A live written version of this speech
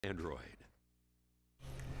Android.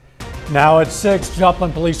 Now at 6,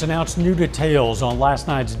 Joplin police announced new details on last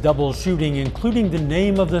night's double shooting, including the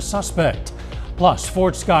name of the suspect. Plus,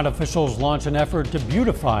 Fort Scott officials launch an effort to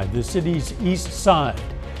beautify the city's east side.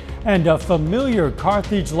 And a familiar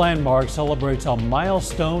Carthage landmark celebrates a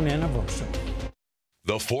milestone anniversary.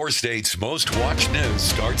 The 4 states' most watched news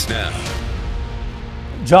starts now.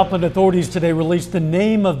 Joplin authorities today released the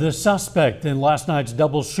name of the suspect in last night's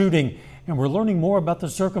double shooting, and we're learning more about the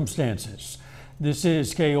circumstances. This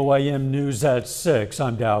is KOAM News at 6.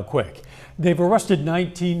 I'm Dow Quick. They've arrested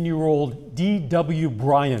 19-year-old D.W.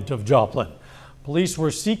 Bryant of Joplin. Police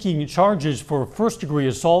were seeking charges for first-degree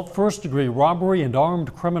assault, first-degree robbery, and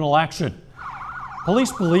armed criminal action.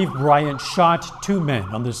 Police believe Bryant shot 2 men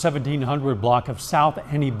on the 1700 block of South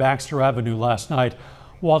Annie Baxter Avenue last night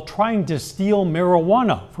while trying to steal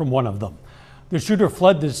marijuana from one of them. The shooter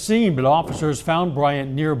fled the scene, but officers found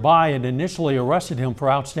Bryant nearby and initially arrested him for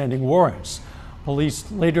outstanding warrants.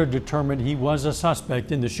 Police later determined he was a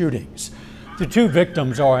suspect in the shootings. The 2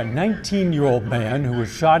 victims are a 19-year-old man who was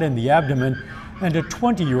shot in the abdomen and a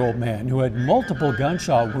 20-year-old man who had multiple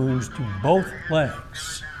gunshot wounds to both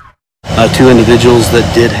legs. 2 individuals that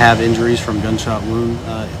did have injuries from gunshot wound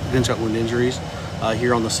injuries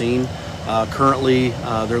here on the scene. Currently,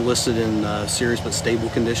 they're listed in serious but stable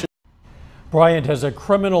condition. Bryant has a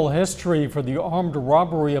criminal history for the armed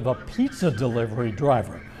robbery of a pizza delivery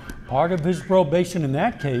driver. Part of his probation in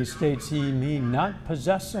that case states he may not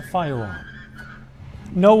possess a firearm.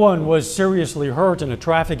 No one was seriously hurt in a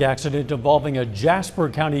traffic accident involving a Jasper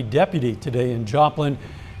County deputy today in Joplin.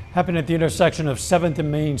 Happened at the intersection of 7th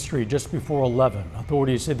and Main Street just before 11.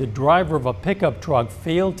 Authorities say the driver of a pickup truck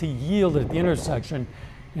failed to yield at the intersection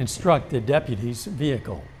and struck the deputy's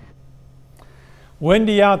vehicle.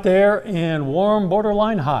 Windy out there and warm,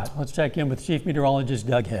 borderline hot. Let's check in with Chief Meteorologist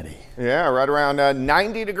Doug Heddy. Yeah, right around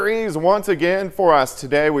 90 degrees once again for us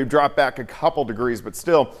today. We've dropped back a couple degrees, but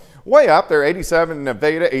still way up there. 87 in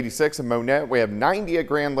Nevada, 86 in Monette. We have 90 at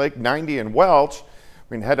Grand Lake, 90 in Welch.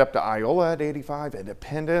 We can head up to Iola at 85,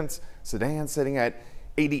 Independence, Sedan sitting at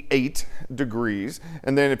 88 degrees.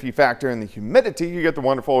 And then if you factor in the humidity, you get the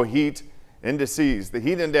wonderful heat indices. The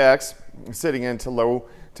heat index sitting into low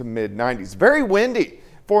to mid 90s. Very windy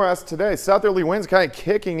for us today. Southerly winds kind of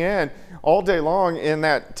kicking in all day long in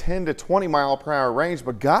that 10 to 20 mile per hour range,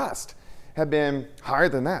 but gusts have been higher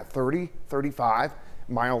than that, 30, 35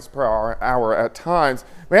 miles per hour at times.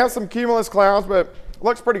 We have some cumulus clouds, but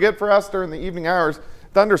looks pretty good for us during the evening hours.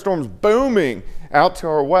 Thunderstorms booming out to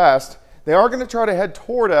our west. They are going to try to head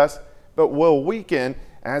toward us, but will weaken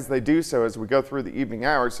as they do so as we go through the evening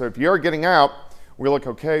hours. So if you're getting out, we look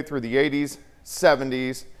okay through the 80s,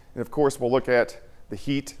 70s, and of course we'll look at the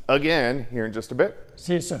heat again here in just a bit.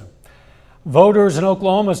 See you soon. Voters in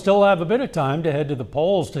Oklahoma still have a bit of time to head to the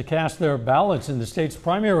polls to cast their ballots in the state's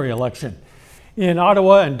primary election. In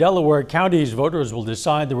Ottawa and Delaware counties, voters will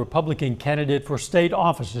decide the Republican candidate for state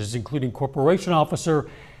offices, including corporation officer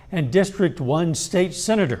and District 1 state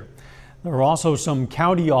senator. There are also some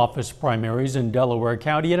county office primaries in Delaware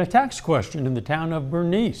County and a tax question in the town of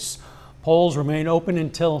Bernice. Polls remain open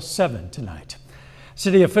until 7 tonight.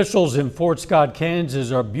 City officials in Fort Scott,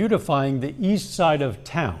 Kansas are beautifying the east side of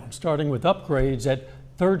town, starting with upgrades at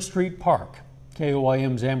 3rd Street Park.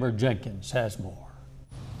 KOAM's Amber Jenkins has more.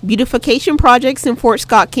 Beautification projects in Fort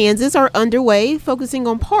Scott, Kansas are underway, focusing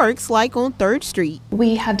on parks like on 3rd Street.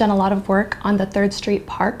 We have done a lot of work on the 3rd Street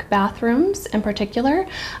Park bathrooms in particular.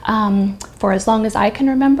 For as long as I can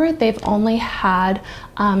remember, they've only had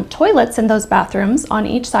toilets in those bathrooms. On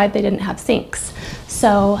each side, they didn't have sinks.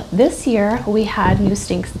 So this year we had new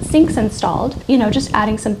sinks installed, just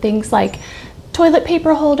adding some things like toilet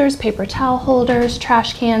paper holders, paper towel holders,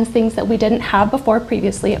 trash cans, things that we didn't have before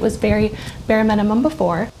previously. It was very bare minimum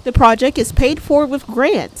before. The project is paid for with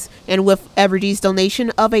grants and with Evergy's donation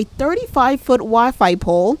of a 35-foot Wi-Fi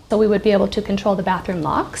pole. So we would be able to control the bathroom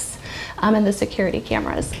locks and the security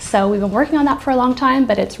cameras. So we've been working on that for a long time,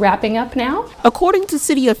 but it's wrapping up now. According to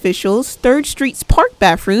city officials, 3rd Street's park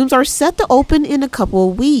bathrooms are set to open in a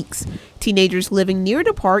couple of weeks. Teenagers living near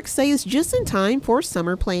the park say it's just in time for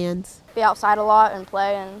summer plans. Be outside a lot and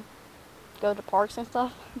play and go to parks and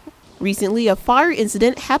stuff. Recently, a fire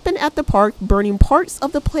incident happened at the park, burning parts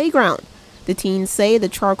of the playground. The teens say the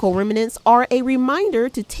charcoal remnants are a reminder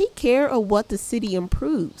to take care of what the city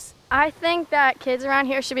improves. I think that kids around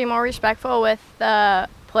here should be more respectful with the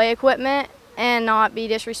play equipment and not be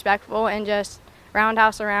disrespectful and just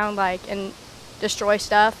roundhouse around and destroy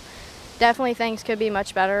stuff. Definitely things could be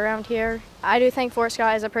much better around here. I do think Fort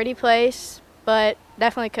Scott is a pretty place, but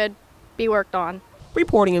definitely could be worked on.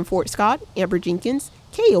 Reporting in Fort Scott, Amber Jenkins,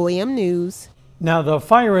 KOAM News. Now, the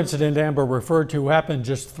fire incident Amber referred to happened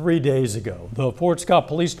just 3 days ago. The Fort Scott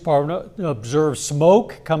Police Department observed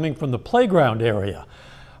smoke coming from the playground area.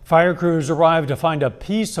 Fire crews arrived to find a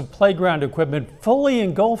piece of playground equipment fully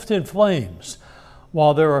engulfed in flames.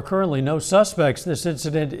 While there are currently no suspects, this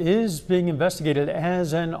incident is being investigated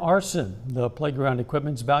as an arson. The playground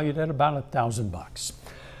equipment is valued at about $1,000.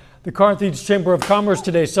 The Carthage Chamber of Commerce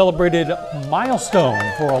today celebrated a milestone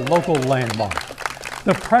for a local landmark.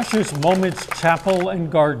 The Precious Moments Chapel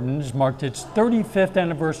and Gardens marked its 35th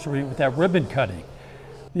anniversary with that ribbon cutting.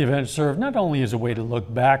 The event served not only as a way to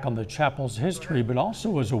look back on the chapel's history, but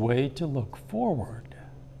also as a way to look forward.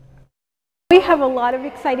 We have a lot of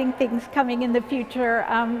exciting things coming in the future.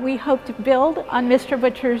 We hope to build on Mr.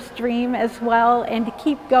 Butcher's dream as well and to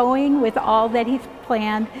keep going with all that he's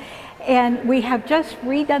planned. And we have just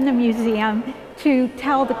redone the museum to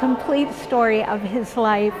tell the complete story of his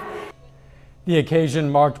life. The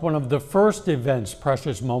occasion marked one of the first events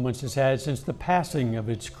Precious Moments has had since the passing of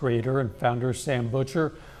its creator and founder, Sam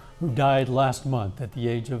Butcher, who died last month at the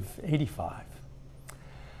age of 85.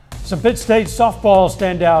 Some Pitt State softball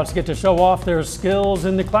standouts get to show off their skills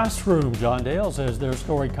in the classroom. John Dale says their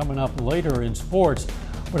story coming up later in sports.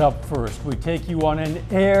 But up first, we take you on an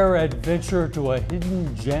air adventure to a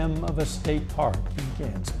hidden gem of a state park in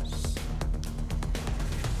Kansas.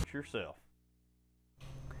 Yourself.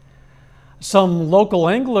 Some local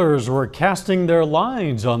anglers were casting their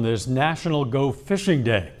lines on this National Go Fishing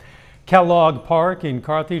Day. Kellogg Park in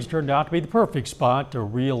Carthage turned out to be the perfect spot to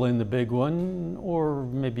reel in the big one, or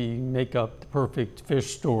maybe make up the perfect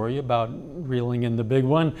fish story about reeling in the big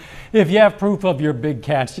one. If you have proof of your big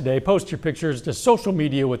catch today, post your pictures to social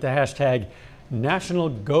media with the hashtag National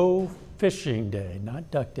Go Fishing Day, not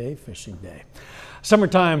Duck Day, Fishing Day.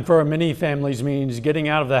 Summertime for many families means getting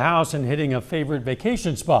out of the house and hitting a favorite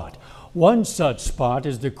vacation spot. One such spot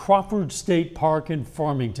is the Crawford State Park in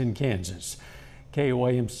Farmington, Kansas.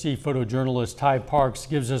 KOAMC photojournalist Ty Parks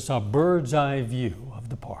gives us a bird's eye view of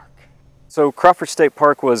the park. So Crawford State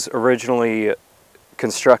Park was originally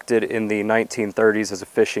constructed in the 1930s as a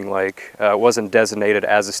fishing lake. It wasn't designated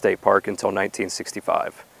as a state park until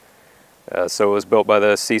 1965. So it was built by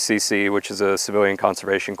the CCC, which is a Civilian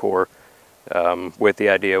Conservation Corps, with the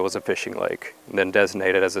idea it was a fishing lake, and then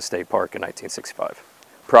designated as a state park in 1965.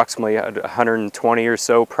 Approximately 120 or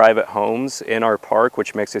so private homes in our park,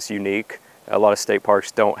 which makes us unique. A lot of state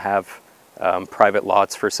parks don't have private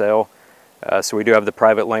lots for sale. So we do have the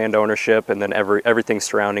private land ownership, and then everything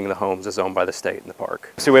surrounding the homes is owned by the state and the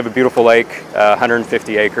park. So we have a beautiful lake,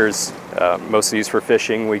 150 acres, mostly used for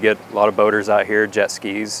fishing. We get a lot of boaters out here, jet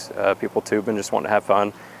skis, people tubing, just wanting to have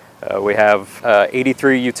fun. We have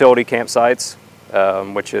 83 utility campsites,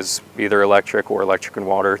 which is either electric or electric and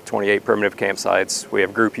water, 28 primitive campsites. We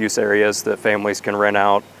have group use areas that families can rent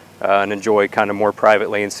out and enjoy kind of more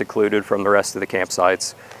privately and secluded from the rest of the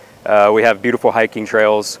campsites. We have beautiful hiking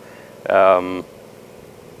trails, 3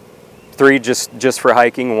 just for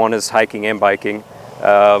hiking, 1 is hiking and biking.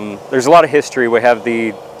 There's a lot of history. We have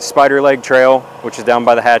the Spider Leg Trail, which is down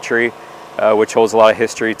by the hatchery, which holds a lot of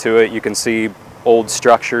history to it. You can see old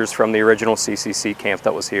structures from the original CCC camp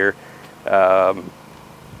that was here.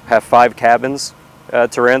 Have 5 cabins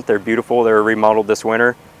to rent. They're beautiful. They're remodeled this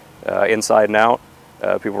winter, inside and out.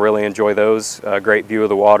 People really enjoy those. Great view of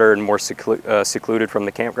the water and more secluded from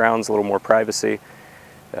the campgrounds, a little more privacy,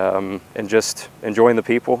 and just enjoying the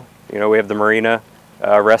people. You know, we have the Marina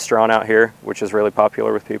restaurant out here, which is really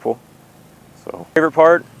popular with people. So, favorite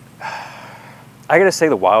part, I gotta say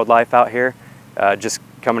the wildlife out here. Just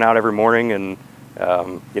coming out every morning, and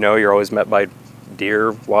you know, you're always met by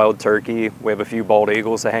deer, wild turkey. We have a few bald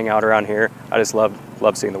eagles that hang out around here. I just love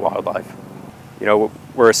seeing the wildlife. You know,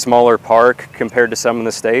 we're a smaller park compared to some in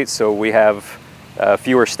the state, so we have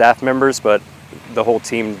fewer staff members, but the whole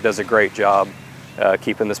team does a great job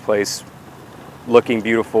keeping this place looking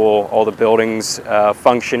beautiful, all the buildings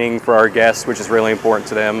functioning for our guests, which is really important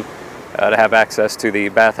to them, to have access to the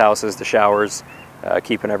bathhouses, the showers,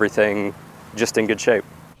 keeping everything just in good shape.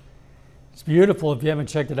 It's beautiful. If you haven't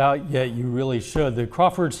checked it out yet, you really should. The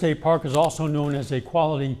Crawford State Park is also known as a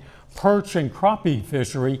quality perch and crappie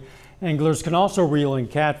fishery. Anglers can also reel in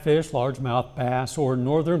catfish, largemouth bass, or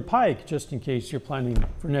northern pike, just in case you're planning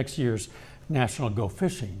for next year's National Go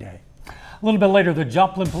Fishing Day. A little bit later, the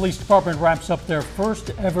Joplin Police Department wraps up their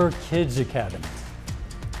first ever Kids Academy.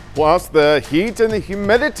 Plus, the heat and the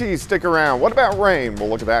humidity stick around. What about rain? We'll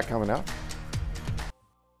look at that coming up.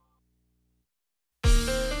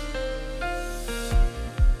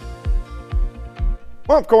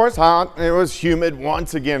 Well, of course, hot. It was humid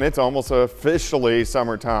once again. It's almost officially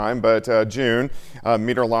summertime, but June,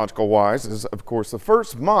 meteorological-wise, is, of course, the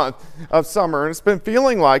first month of summer, and it's been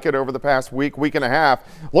feeling like it over the past week and a half.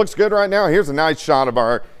 Looks good right now. Here's a nice shot of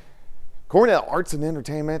our Cornell Arts and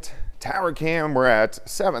Entertainment Tower Cam. We're at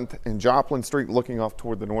 7th and Joplin Street, looking off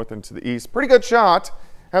toward the north and to the east. Pretty good shot.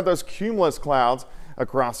 Have those cumulus clouds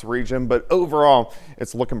across the region, but overall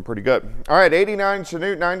it's looking pretty good. All right, 89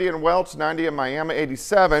 Chanute, 90 in Welch, 90 in Miami,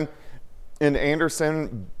 87 in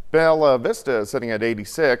Anderson. Bella Vista sitting at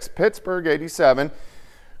 86, Pittsburgh 87.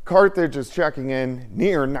 Carthage is checking in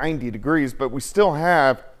near 90 degrees, but we still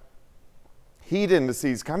have heat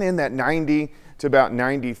indices kind of in that 90 to about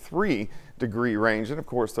 93 degree range, and of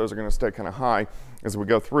course those are going to stay kind of high as we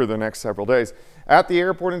go through the next several days. At the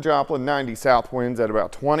airport in Joplin, 90 south winds at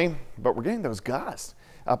about 20, but we're getting those gusts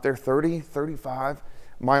up there, 30, 35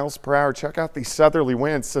 miles per hour. Check out these southerly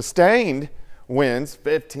winds, sustained winds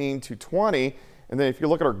 15 to 20, and then if you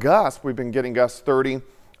look at our gusts, we've been getting gusts 30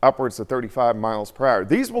 upwards to 35 miles per hour.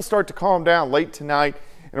 These will start to calm down late tonight,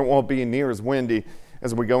 and it won't be near as windy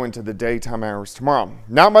as we go into the daytime hours tomorrow.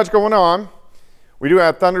 Not much going on. We do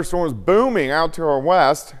have thunderstorms booming out to our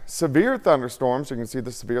west, severe thunderstorms. You can see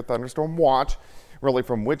the severe thunderstorm watch really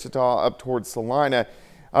from Wichita up towards Salina.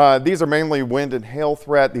 These are mainly wind and hail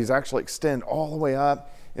threat. These actually extend all the way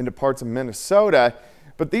up into parts of Minnesota,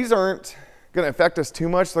 but these aren't going to affect us too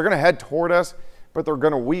much. They're going to head toward us, but they're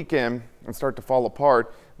going to weaken and start to fall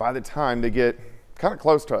apart by the time they get kind of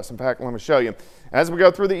close to us. In fact, let me show you. As we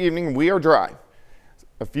go through the evening, we are dry.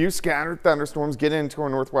 A few scattered thunderstorms get into our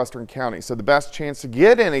northwestern county, so the best chance to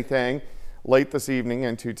get anything late this evening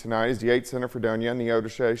into tonight is the 8 Center, Fredonia,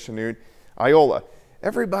 Neodesha, Chanute, Iola.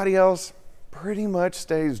 Everybody else pretty much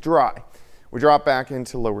stays dry. We drop back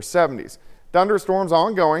into lower 70s. Thunderstorms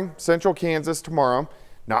ongoing, central Kansas tomorrow.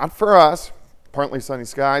 Not for us. Partly sunny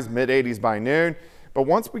skies, mid-80s by noon. But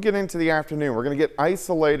once we get into the afternoon, we're going to get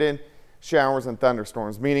isolated showers and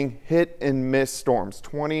thunderstorms, meaning hit and miss storms,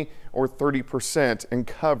 20 or 30% in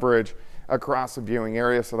coverage across the viewing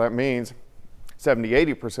area. So that means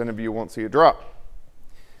 70–80% of you won't see a drop.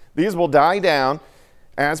 These will die down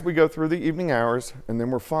as we go through the evening hours, and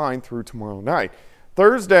then we're fine through tomorrow night.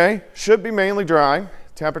 Thursday should be mainly dry.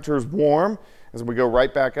 Temperatures warm as we go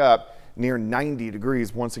right back up near 90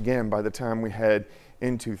 degrees once again by the time we head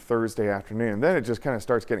into Thursday afternoon. Then it just kind of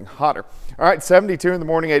starts getting hotter. All right, 72 in the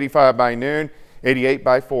morning, 85 by noon, 88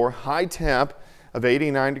 by 4. High temp of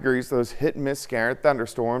 89 degrees. Those hit and miss scattered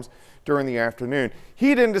thunderstorms during the afternoon.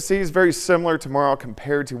 Heat indices very similar tomorrow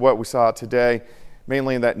compared to what we saw today,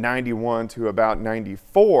 mainly in that 91 to about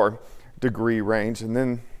 94 degree range, and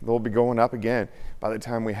then they'll be going up again by the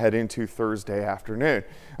time we head into Thursday afternoon.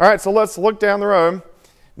 All right, so let's look down the road.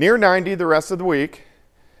 Near 90 the rest of the week.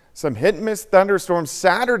 Some hit and miss thunderstorms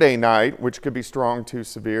Saturday night, which could be strong to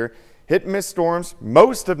severe. Hit and miss storms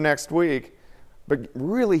most of next week, but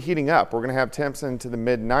really heating up. We're going to have temps into the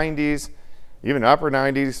mid 90s, even upper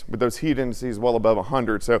 90s with those heat indices well above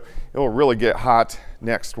 100. So it will really get hot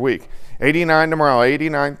next week. 89 tomorrow,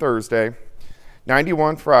 89 Thursday,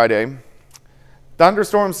 91 Friday.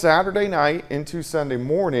 Thunderstorms Saturday night into Sunday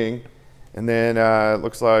morning, and then it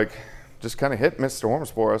looks like just kind of hit miss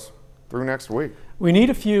storms for us through next week. We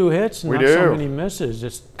need a few hits, not so many misses.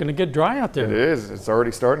 It's going to get dry out there. It is. It's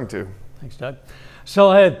already starting to. Thanks, Doug.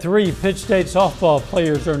 Still ahead, 3 Pitt State softball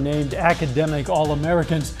players are named academic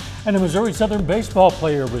All-Americans, and a Missouri Southern baseball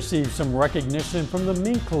player received some recognition from the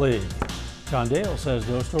Mink League. John Dale says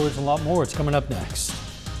those stories and a lot more. It's coming up next.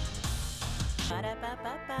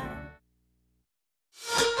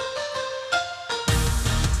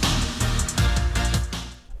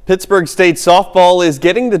 Pittsburgh State softball is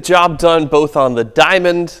getting the job done both on the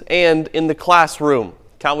diamond and in the classroom.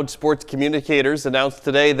 College sports communicators announced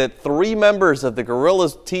today that 3 members of the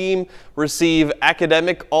Gorillas team receive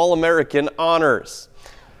academic All-American honors.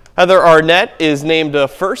 Heather Arnett is named a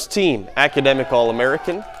first-team academic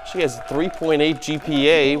All-American. She has a 3.8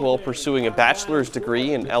 GPA while pursuing a bachelor's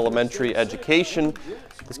degree in elementary education.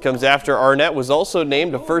 This comes after Arnett was also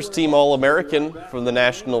named a first-team All-American from the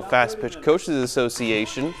National Fast Pitch Coaches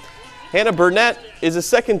Association. Hannah Burnett is a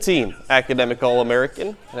second-team academic All-American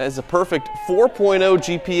and has a perfect 4.0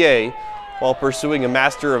 GPA while pursuing a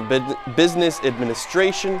Master of Business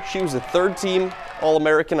Administration. She was a third-team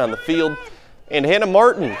All-American on the field. And Hannah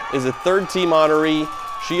Martin is a third-team honoree.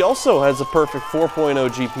 She also has a perfect 4.0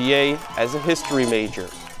 GPA as a history major.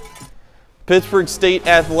 Pittsburgh State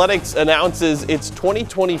Athletics announces its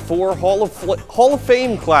 2024 Hall of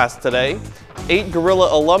Fame class today. 8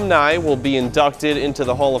 Gorilla alumni will be inducted into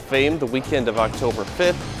the Hall of Fame the weekend of October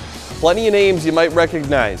 5th. Plenty of names you might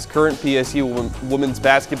recognize. Current PSU women's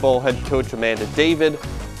basketball head coach Amanda David,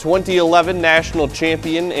 2011 national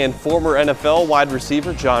champion and former NFL wide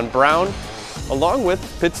receiver John Brown, along with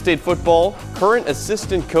Pitt State football current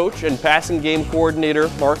assistant coach and passing game coordinator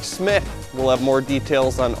Mark Smith. We'll have more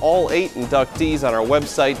details on all 8 inductees on our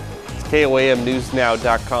website. It's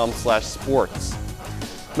koamnewsnow.com/sports.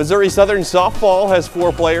 Missouri Southern softball has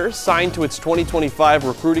 4 players signed to its 2025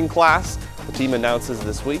 recruiting class. The team announces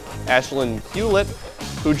this week Ashlyn Hewlett,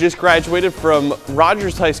 who just graduated from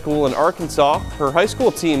Rogers High School in Arkansas. Her high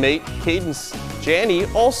school teammate, Cadence Janney,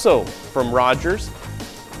 also from Rogers.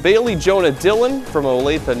 Bailey Jonah Dillon from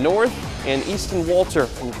Olathe North, and Easton Walter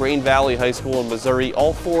from Grain Valley High School in Missouri.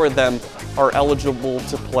 All 4 of them are eligible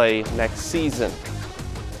to play next season.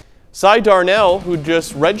 Cy Darnell, who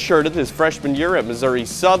just redshirted his freshman year at Missouri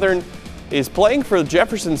Southern, is playing for the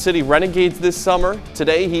Jefferson City Renegades this summer.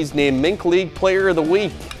 Today, he's named Mink League Player of the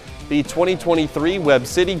Week. The 2023 Webb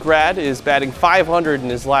City grad is batting .500 in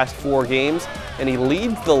his last 4 games, and he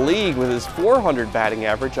leads the league with his .400 batting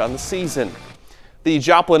average on the season. The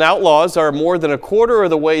Joplin Outlaws are more than a quarter of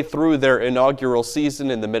the way through their inaugural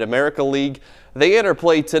season in the Mid-America League. They enter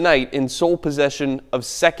play tonight in sole possession of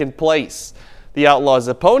 2nd place. The Outlaws'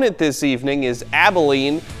 opponent this evening is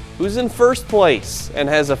Abilene, who's in 1st place and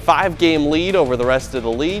has a 5-game lead over the rest of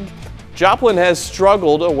the league. Joplin has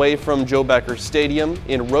struggled away from Joe Becker Stadium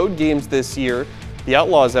in road games this year. The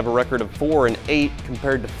Outlaws have a record of 4-8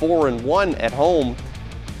 compared to 4-1 at home.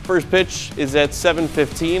 First pitch is at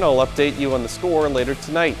 7:15. I'll update you on the score later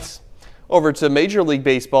tonight. Over to Major League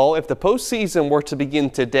Baseball. If the postseason were to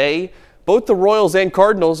begin today, both the Royals and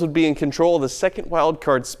Cardinals would be in control of the 2nd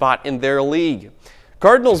wildcard spot in their league.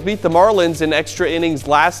 Cardinals beat the Marlins in extra innings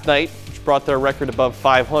last night, which brought their record above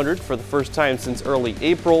 .500 for the first time since early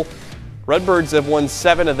April. Redbirds have won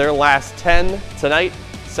 7 of their last 10 tonight,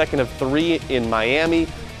 2nd of 3 in Miami.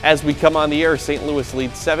 As we come on the air, St. Louis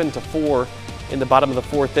leads 7-4 in the bottom of the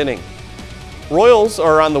 4th inning. Royals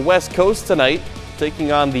are on the West Coast tonight,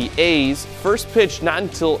 taking on the A's. First pitch not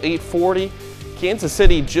until 8:40. Kansas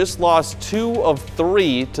City just lost 2 of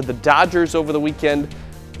 3 to the Dodgers over the weekend.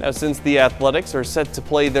 Now, since the Athletics are set to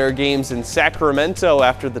play their games in Sacramento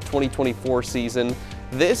after the 2024 season,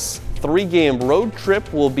 this 3-game road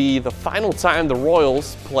trip will be the final time the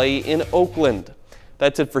Royals play in Oakland.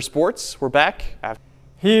 That's it for sports. We're back after.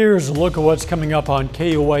 Here's a look at what's coming up on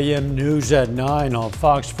KOAM News at 9 on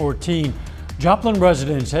Fox 14. Joplin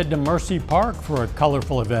residents head to Mercy Park for a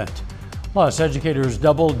colorful event. Plus, educators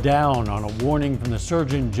doubled down on a warning from the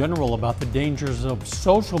Surgeon General about the dangers of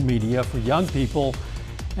social media for young people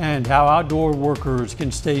and how outdoor workers can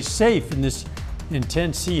stay safe in this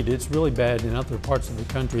intense heat. It's really bad in other parts of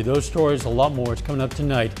the country. Those stories, a lot more, is coming up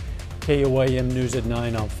tonight. KOAM News at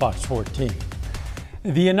 9 on Fox 14.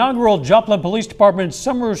 The inaugural Joplin Police Department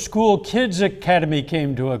Summer School Kids Academy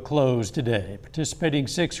came to a close today. Participating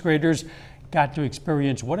 6th graders got to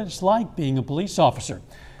experience what it's like being a police officer.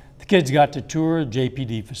 The kids got to tour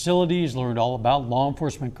JPD facilities, learned all about law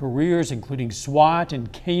enforcement careers, including SWAT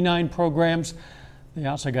and K-9 programs. They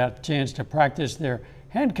also got a chance to practice their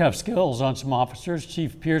handcuff skills on some officers.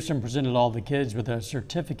 Chief Pearson presented all the kids with a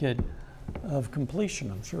certificate of completion.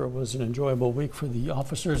 I'm sure it was an enjoyable week for the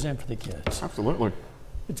officers and for the kids. Absolutely.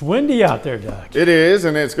 It's windy out there, Doug. It is,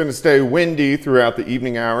 and it's going to stay windy throughout the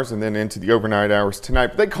evening hours and then into the overnight hours tonight.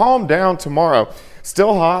 But they calm down tomorrow.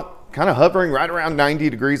 Still hot. Kind of hovering right around 90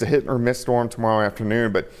 degrees, a hit or miss storm tomorrow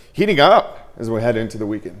afternoon, but heating up as we head into the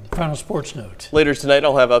weekend. Final sports note. Later tonight,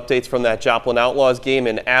 I'll have updates from that Joplin Outlaws game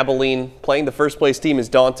in Abilene. Playing the first place team is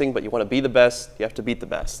daunting, but you want to be the best, you have to beat the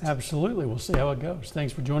best. Absolutely. We'll see how it goes.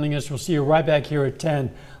 Thanks for joining us. We'll see you right back here at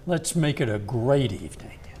 10. Let's make it a great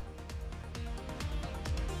evening.